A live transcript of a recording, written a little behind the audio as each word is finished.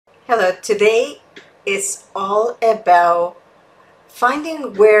Hello, today is all about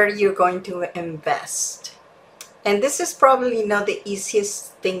finding where you're going to invest. And this is probably not the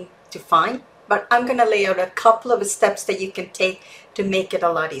easiest thing to find, but I'm going to lay out a couple of steps that you can take to make it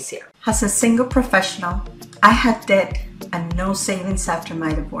a lot easier. As a single professional, I had debt and no savings after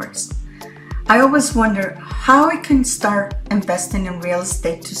my divorce. I always wonder how I can start investing in real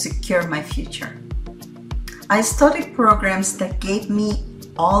estate to secure my future. I studied programs that gave me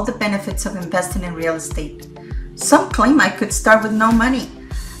all the benefits of investing in real estate. Some claim I could start with no money,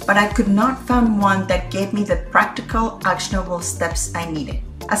 but I could not find one that gave me the practical, actionable steps I needed.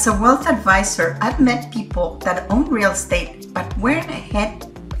 As a wealth advisor, I've met people that own real estate but weren't ahead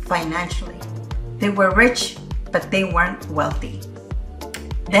financially. They were rich, but they weren't wealthy.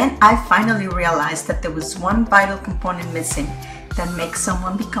 Then I finally realized that there was one vital component missing that makes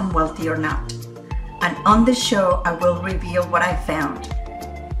someone become wealthy or not. And on this show, I will reveal what I found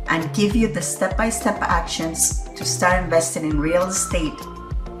and give you the step-by-step actions to start investing in real estate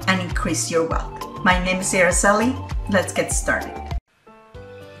and increase your wealth. My name is Araceli. Let's get started.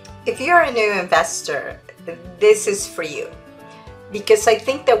 If you're a new investor, this is for you. Because I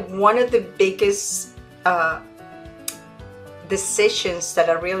think that one of the biggest decisions that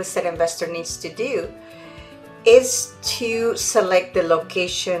a real estate investor needs to do is to select the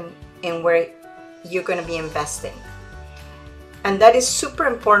location in where you're going to be investing. And that is super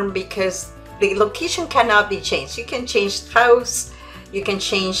important because the location cannot be changed. You can change the house, you can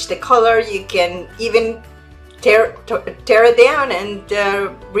change the color, you can even tear it down and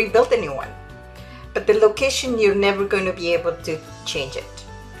rebuild a new one. But the location, you're never going to be able to change it.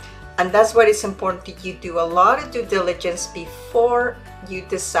 And that's what is important that you do a lot of due diligence before you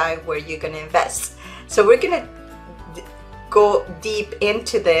decide where you're going to invest. So we're going to go deep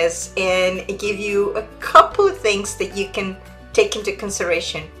into this and give you a couple of things that you can take into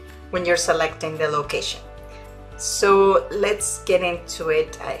consideration when you're selecting the location. So let's get into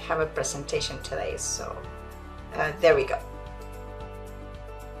it. I have a presentation today, so there we go.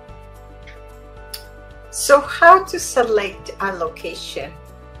 So how to select a location?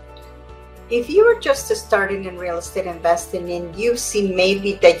 If you are just starting in real estate investing and you see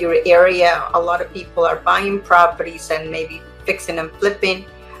maybe that your area, a lot of people are buying properties and maybe fixing and flipping,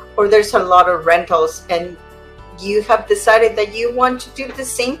 or there's a lot of rentals and you have decided that you want to do the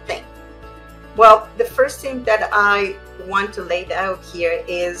same thing. Well, the first thing that I want to lay out here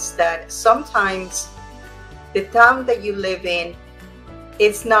is that sometimes the town that you live in,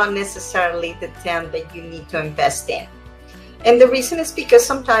 it's not necessarily the town that you need to invest in. And the reason is because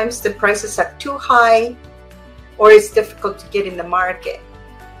sometimes the prices are too high or it's difficult to get in the market.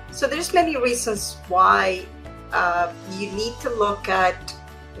 So there's many reasons why you need to look at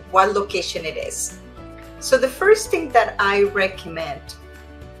what location it is. So the first thing that I recommend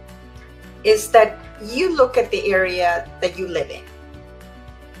is that you look at the area that you live in.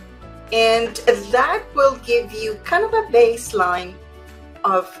 And that will give you kind of a baseline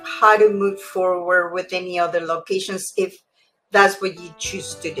of how to move forward with any other locations if that's what you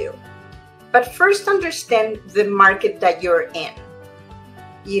choose to do. But first understand the market that you're in.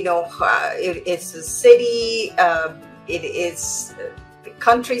 You know, it's a city, it is the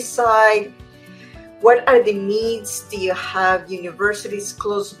countryside. What are the needs? Do you have universities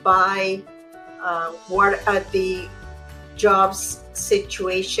close by? What are the jobs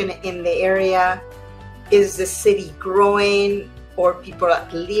situation in the area? Is the city growing or people are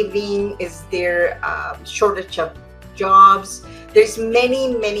leaving? Is there shortage of jobs? There's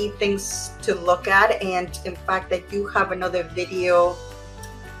many things to look at, and in fact I do have another video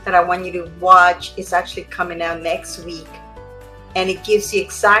that I want you to watch. It's actually coming out next week, and it gives you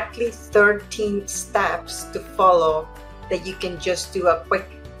exactly 13 steps to follow that you can just do a quick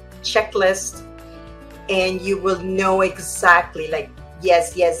checklist and you will know exactly like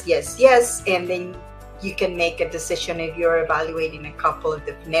yes, and then you can make a decision if you're evaluating a couple of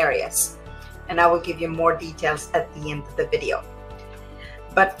different areas. And I will give you more details at the end of the video.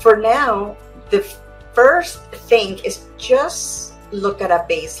 But for now, the first thing is just look at a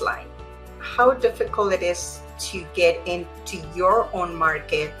baseline. How difficult it is to get into your own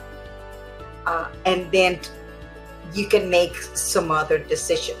market, and then you can make some other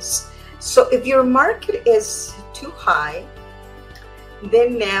decisions. So if your market is too high,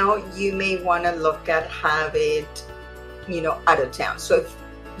 then now you may want to look at have it, out of town. So if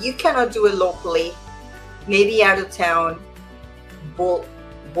you cannot do it locally, maybe out of town will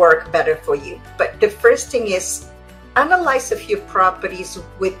work better for you. But the first thing is analyze a few properties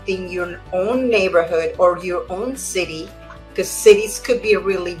within your own neighborhood or your own city, because cities could be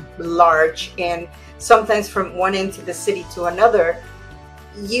really large, and sometimes from one end of the city to another,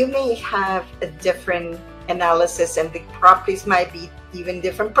 you may have a different analysis and the properties might be even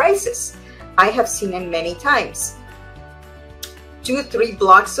different prices. I have seen it many times. 2-3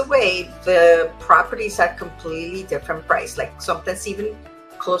 blocks away, the properties are completely different price, like sometimes even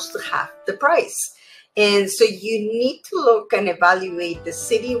close to half the price. And so you need to look and evaluate the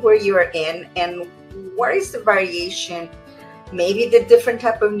city where you're in and what is the variation. Maybe the different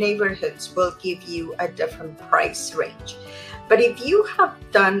type of neighborhoods will give you a different price range. But if you have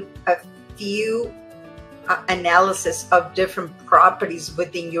done a few analysis of different properties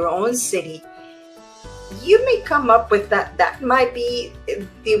within your own city, you may come up with that might be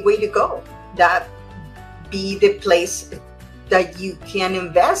the way to go. That be the place that you can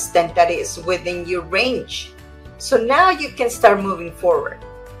invest and that is within your range. So now you can start moving forward.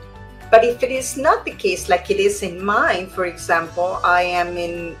 But if it is not the case, like it is in mine, for example, I am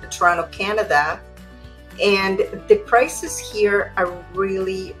in Toronto, Canada, and the prices here are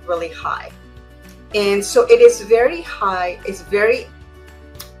really, really high. And so it is very high, it's very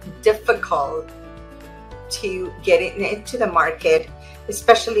difficult to get it into the market,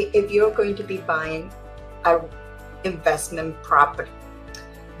 especially if you're going to be buying a investment property.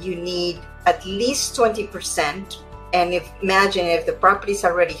 You need at least 20%, and imagine if the property is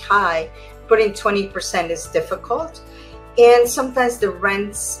already high, putting 20% is difficult. And sometimes the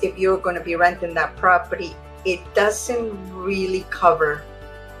rents, if you're going to be renting that property, it doesn't really cover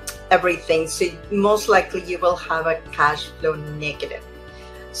everything. So most likely you will have a cash flow negative.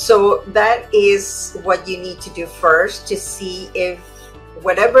 So that is what you need to do first to see if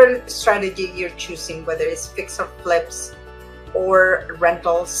whatever strategy you're choosing, whether it's fix or flips or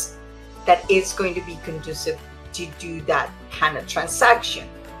rentals, that is going to be conducive to do that kind of transaction.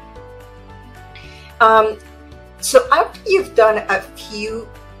 So after you've done a few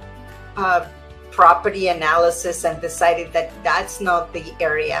property analysis and decided that that's not the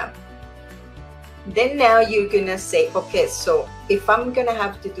area, then now you're gonna say, okay, so if I'm gonna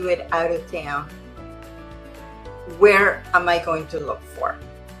have to do it out of town, where am I going to look for?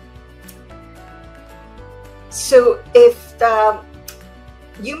 So if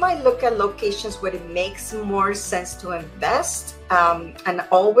you might look at locations where it makes more sense to invest, and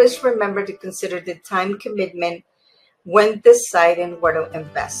always remember to consider the time commitment when deciding where to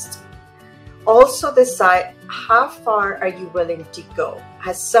invest. Also decide how far are you willing to go,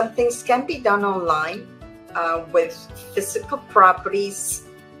 as some things can be done online. With physical properties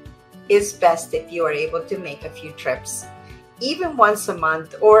is best if you are able to make a few trips, even once a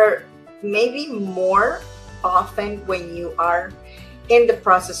month, or maybe more often when you are in the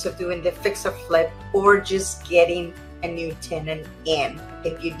process of doing the fix or flip, or just getting a new tenant in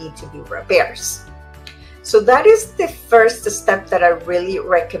if you need to do repairs. So that is the first step that I really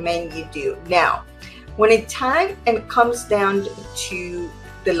recommend you do. Now, when it comes down to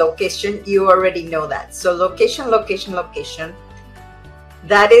the location, you already know that. So location, location, location.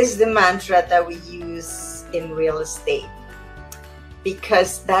 That is the mantra that we use in real estate,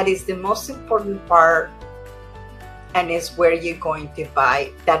 because that is the most important part and is where you're going to buy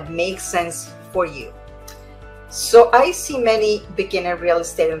that makes sense for you. So I see many beginner real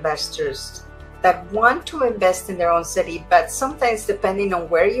estate investors that want to invest in their own city, but sometimes depending on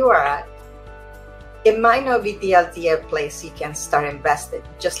where you are at, it might not be the ideal place you can start investing,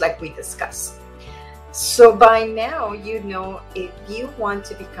 just like we discussed. So by now, you know, if you want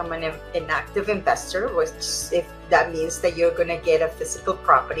to become an active investor, which if that means that you're going to get a physical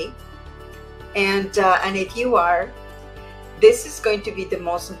property, and if you are, this is going to be the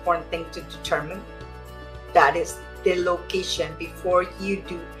most important thing to determine. That is the location before you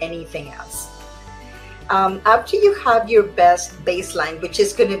do anything else. After you have your best baseline, which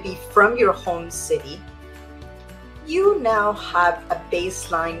is going to be from your home city, you now have a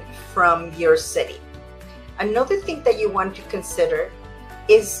baseline from your city. Another thing that you want to consider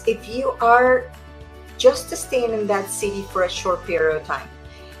is if you are just staying in that city for a short period of time.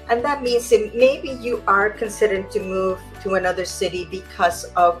 And that means that maybe you are considering to move to another city because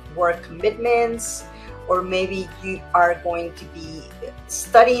of work commitments, or maybe you are going to be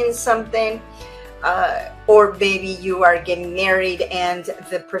studying something, or maybe you are getting married and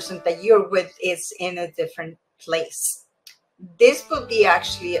the person that you're with is in a different place. This will be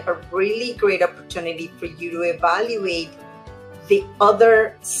actually a really great opportunity for you to evaluate the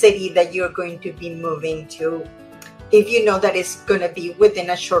other city that you're going to be moving to, if you know that it's going to be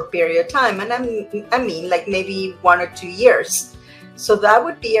within a short period of time. And I mean like maybe 1 or 2 years. So that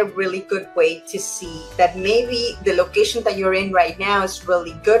would be a really good way to see that maybe the location that you're in right now is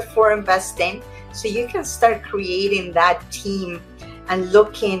really good for investing. So you can start creating that team and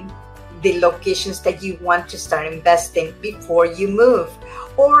looking the locations that you want to start investing before you move.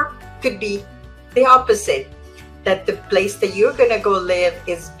 Or could be the opposite, that the place that you're going to go live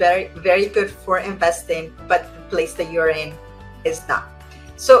is very, very good for investing, but the place that you're in is not.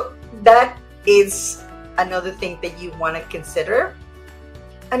 So that is another thing that you want to consider.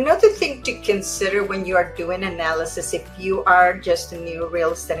 Another thing to consider when you are doing analysis, if you are just a new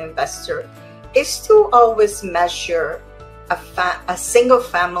real estate investor, is to always measure a single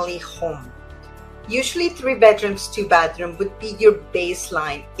family home. Usually 3 bedrooms, 2 bathrooms would be your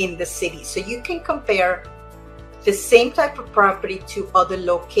baseline in the city. So you can compare the same type of property to other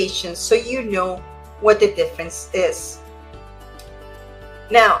locations so you know what the difference is.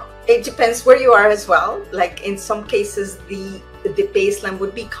 Now, it depends where you are as well. Like in some cases, the baseline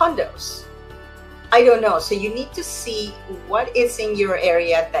would be condos. I don't know. So you need to see what is in your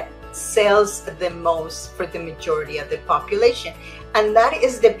area that sells the most for the majority of the population. And that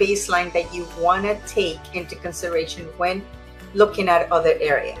is the baseline that you want to take into consideration when looking at other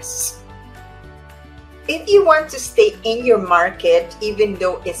areas. If you want to stay in your market, even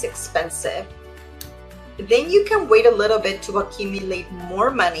though it's expensive, then you can wait a little bit to accumulate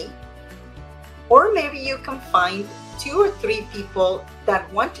more money. Or maybe you can find 2 or 3 people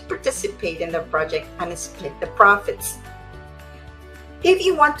that want to participate in the project and split the profits. If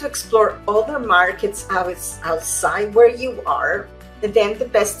you want to explore other markets outside where you are, then the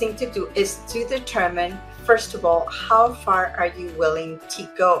best thing to do is to determine, first of all, how far are you willing to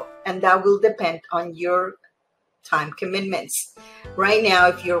go? And that will depend on your time commitments. Right now,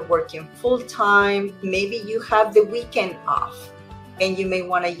 if you're working full-time, maybe you have the weekend off, and you may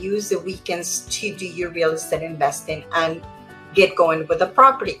want to use the weekends to do your real estate investing and get going with the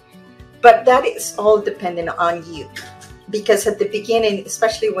property. But that is all dependent on you, because at the beginning,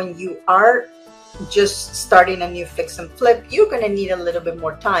 especially when you are just starting a new fix and flip, you're going to need a little bit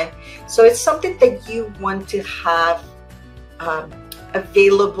more time. So it's something that you want to have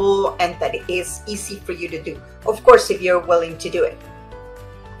available and that is easy for you to do. Of course, if you're willing to do it.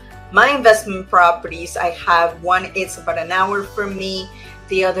 My investment properties, I have one is about an hour from me.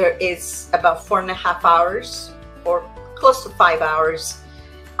 The other is about 4.5 hours or close to 5 hours.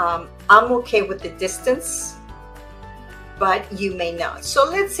 I'm okay with the distance, but you may not. So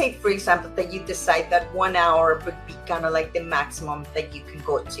let's say, for example, that you decide that 1 hour would be kind of like the maximum that you can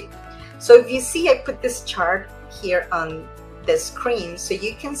go to. So if you see, I put this chart here on the screen so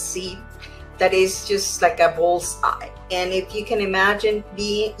you can see that is just like a bullseye. And if you can imagine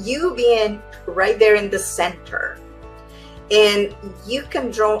being right there in the center, and you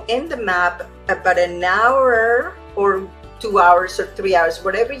can draw in the map about an hour or 2 hours or 3 hours,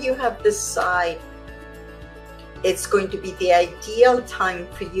 whatever you have decided, it's going to be the ideal time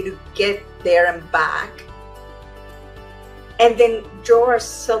for you to get there and back. And then draw a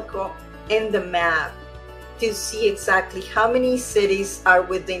circle in the map to see exactly how many cities are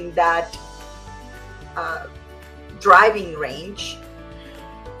within that driving range,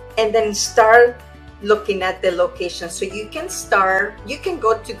 and then start looking at the location. So you can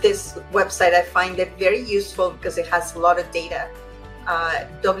go to this website. I find it very useful because it has a lot of data,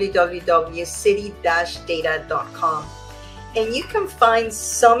 www.city-data.com, and you can find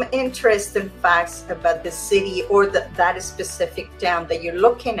some interesting facts about the city or that specific town that you're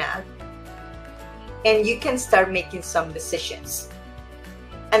looking at, and you can start making some decisions.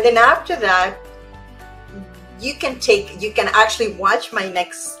 And then after that, you can actually watch my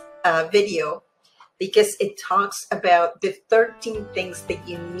next video, because it talks about the 13 things that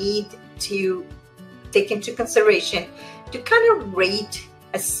you need to take into consideration to kind of rate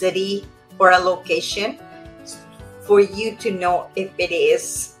a city or a location for you to know if it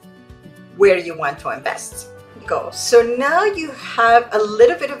is where you want to invest. So now you have a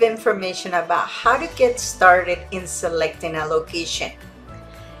little bit of information about how to get started in selecting a location.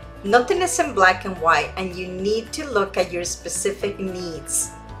 Nothing is in black and white, and you need to look at your specific needs.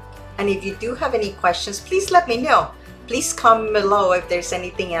 And if you do have any questions, please let me know. Please comment below if there's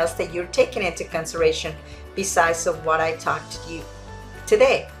anything else that you're taking into consideration besides of what I talked to you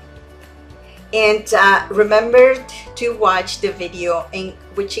today. And remember to watch the video in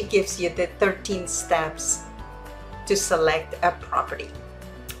which it gives you the 13 steps to select a property.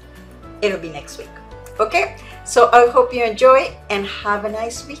 It'll be next week. Okay, so I hope you enjoy and have a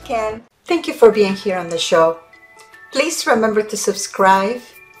nice weekend. Thank you for being here on the show. Please remember to subscribe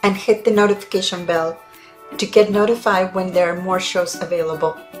and hit the notification bell to get notified when there are more shows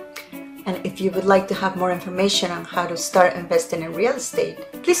available. And if you would like to have more information on how to start investing in real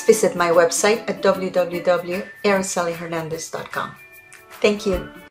estate, please visit my website at www.aracelyhernandez.com. Thank you.